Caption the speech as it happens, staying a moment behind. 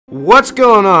What's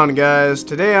going on, guys?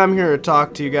 Today I'm here to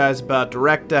talk to you guys about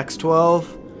DirectX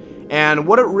 12 and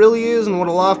what it really is and what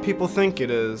a lot of people think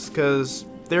it is, because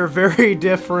they're very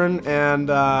different, and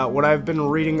what I've been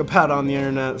reading about on the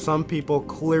internet, some people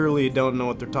clearly don't know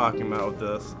what they're talking about with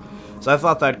this. So I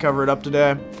thought I'd cover it up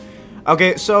today.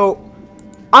 Okay, so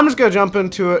I'm just gonna jump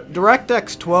into it.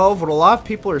 DirectX 12, what a lot of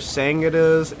people are saying it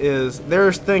is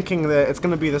they're thinking that it's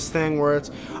gonna be this thing where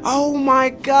it's, oh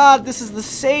my god, this is the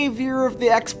savior of the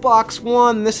Xbox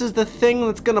One. This is the thing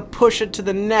that's gonna push it to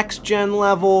the next gen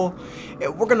level.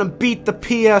 We're gonna beat the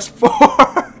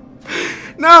PS4.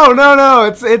 No,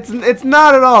 it's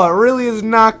not at all. It really is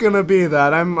not gonna be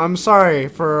that. I'm sorry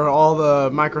for all the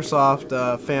Microsoft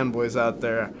fanboys out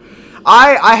there.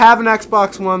 I have an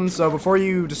Xbox One, so before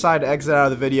you decide to exit out of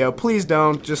the video, please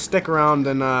don't. Just stick around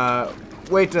and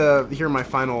wait to hear my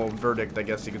final verdict, I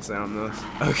guess you could say, on this.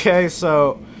 Okay,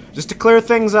 so just to clear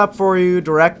things up for you,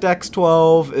 DirectX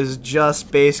 12 is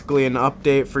just basically an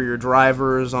update for your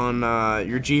drivers on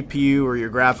your GPU or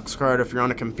your graphics card if you're on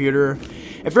a computer.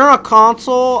 If you're on a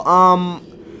console,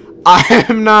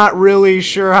 I'm not really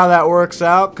sure how that works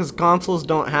out, because consoles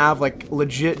don't have like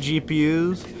legit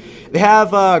GPUs. They have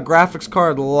graphics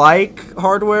card like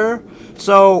hardware,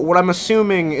 so what I'm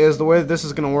assuming is the way that this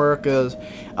is going to work is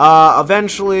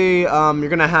eventually you're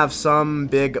going to have some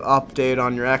big update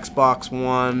on your Xbox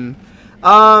One.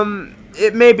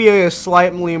 It may be a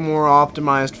slightly more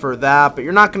optimized for that, but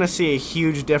you're not going to see a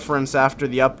huge difference after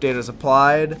the update is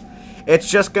applied. It's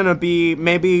just going to be,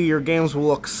 maybe your games will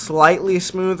look slightly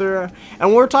smoother.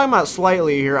 And we're talking about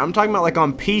slightly here. I'm talking about like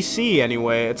on PC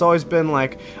anyway. It's always been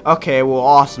like, okay, well,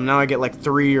 awesome. Now I get like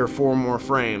 3 or 4 more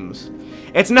frames.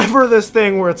 It's never this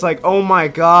thing where it's like, oh my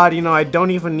god, you know, I don't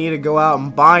even need to go out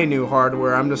and buy new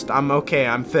hardware. I'm okay,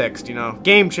 I'm fixed, you know.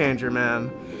 Game changer,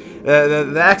 man.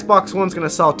 The Xbox One's going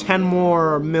to sell 10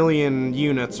 more million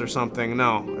units or something.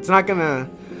 No, it's not going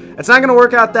to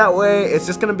work out that way. It's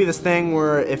just going to be this thing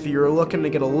where if you're looking to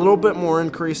get a little bit more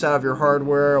increase out of your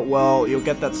hardware, well, you'll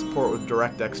get that support with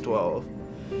DirectX 12.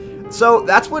 So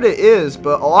that's what it is,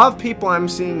 but a lot of people I'm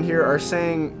seeing here are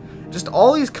saying just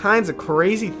all these kinds of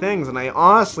crazy things, and I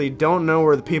honestly don't know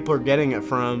where the people are getting it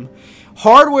from.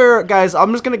 Hardware, guys,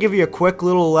 I'm just going to give you a quick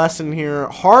little lesson here.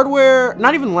 Hardware,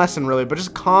 not even lesson really, but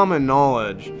just common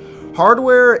knowledge.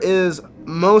 Hardware is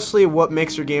mostly what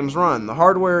makes your games run. The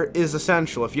hardware is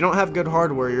essential. If you don't have good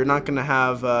hardware, you're not going to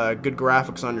have good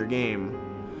graphics on your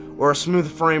game or a smooth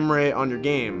frame rate on your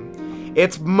game.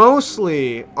 It's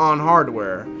mostly on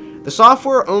hardware. The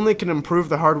software only can improve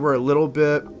the hardware a little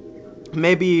bit,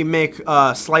 maybe make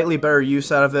slightly better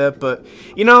use out of it, but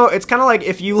you know, it's kind of like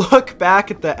if you look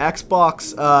back at the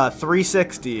Xbox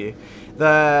 360,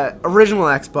 the original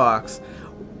Xbox.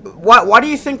 Why do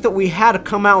you think that we had to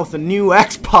come out with a new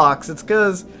Xbox? It's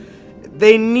because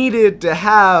they needed to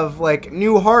have like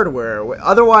new hardware.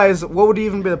 Otherwise, what would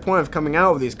even be the point of coming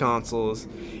out with these consoles?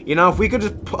 You know, if we could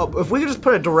just put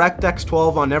a DirectX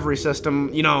 12 on every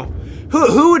system, you know,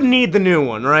 who would need the new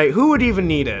one, right? Who would even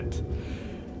need it?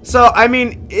 So I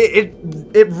mean,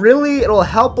 it'll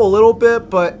help a little bit,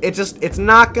 but it's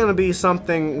not gonna be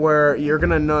something where you're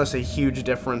gonna notice a huge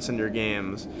difference in your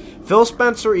games. Phil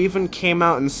Spencer even came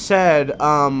out and said,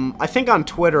 I think on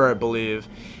Twitter, I believe,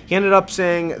 he ended up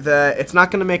saying that it's not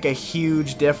gonna make a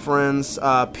huge difference.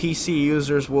 PC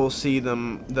users will see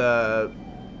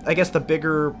I guess the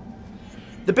bigger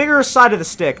side of the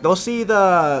stick.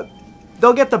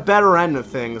 They'll get the better end of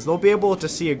things. They'll be able to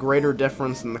see a greater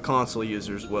difference than the console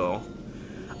users will.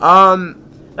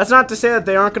 That's not to say that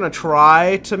they aren't going to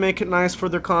try to make it nice for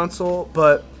their console,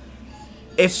 but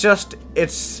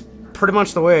it's pretty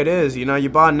much the way it is. You know, you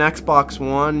bought an Xbox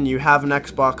One, you have an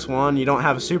Xbox One, you don't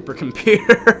have a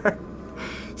supercomputer.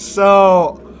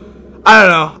 So, I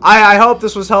don't know. I hope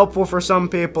this was helpful for some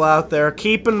people out there.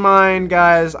 Keep in mind,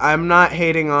 guys, I'm not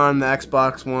hating on the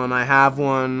Xbox One. I have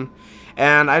one.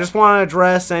 And I just want to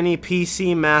address any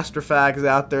PC master fags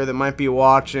out there that might be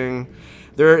watching.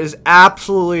 There is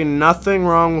absolutely nothing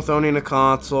wrong with owning a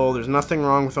console. There's nothing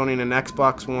wrong with owning an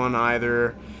Xbox One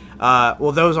either.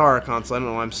 Well, those are a console. I don't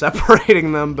know why I'm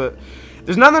separating them, but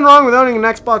there's nothing wrong with owning an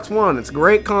Xbox One. It's a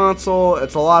great console.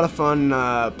 It's a lot of fun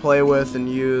to play with and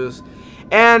use.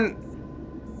 And,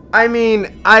 I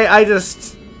mean, I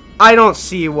don't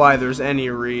see why there's any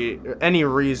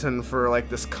reason for like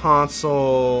this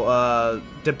console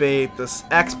debate, this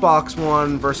Xbox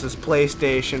One versus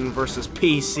PlayStation versus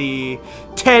PC,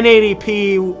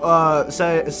 1080p.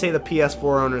 Say the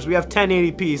PS4 owners, we have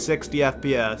 1080p 60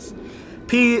 FPS.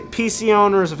 PC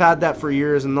owners have had that for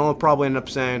years, and they'll probably end up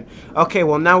saying, okay,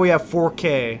 well now we have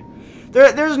 4K.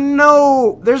 there's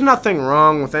nothing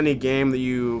wrong with any game that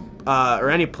you or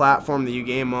any platform that you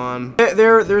game on.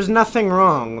 There's nothing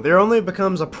wrong. There only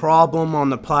becomes a problem on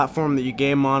the platform that you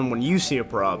game on when you see a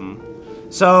problem.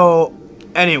 So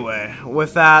anyway,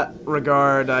 with that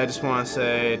regard, I just want to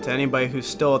say to anybody who's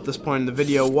still at this point in the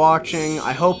video watching,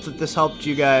 I hope that this helped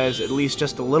you guys at least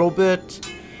just a little bit.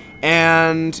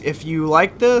 And if you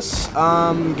like this,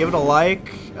 give it a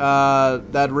like.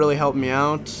 That'd really help me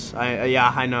out.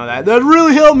 Yeah, I know that. That'd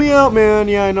really help me out, man.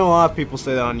 Yeah, I know a lot of people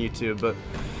say that on YouTube, but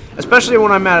especially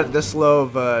when I'm at this low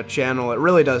of a channel, it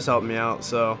really does help me out.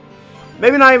 So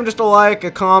maybe not even just a like,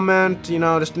 a comment, you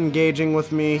know, just engaging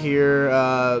with me here,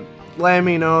 letting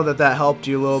me know that that helped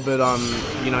you a little bit on,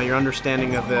 you know, your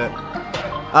understanding of it.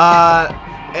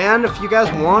 And if you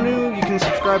guys want to, you can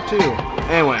subscribe too.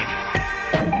 Anyway,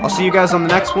 I'll see you guys on the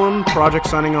next one. Project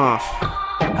signing off.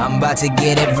 I'm about to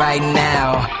get it right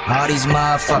now. All these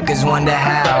motherfuckers wonder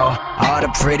how. All the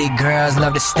pretty girls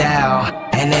love the style,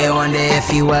 and they wonder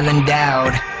if you well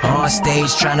endowed. On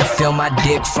stage trying to feel my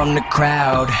dick from the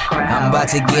crowd. I'm about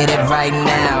to get it right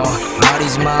now. All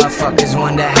these motherfuckers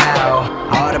wonder how.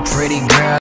 All the pretty girls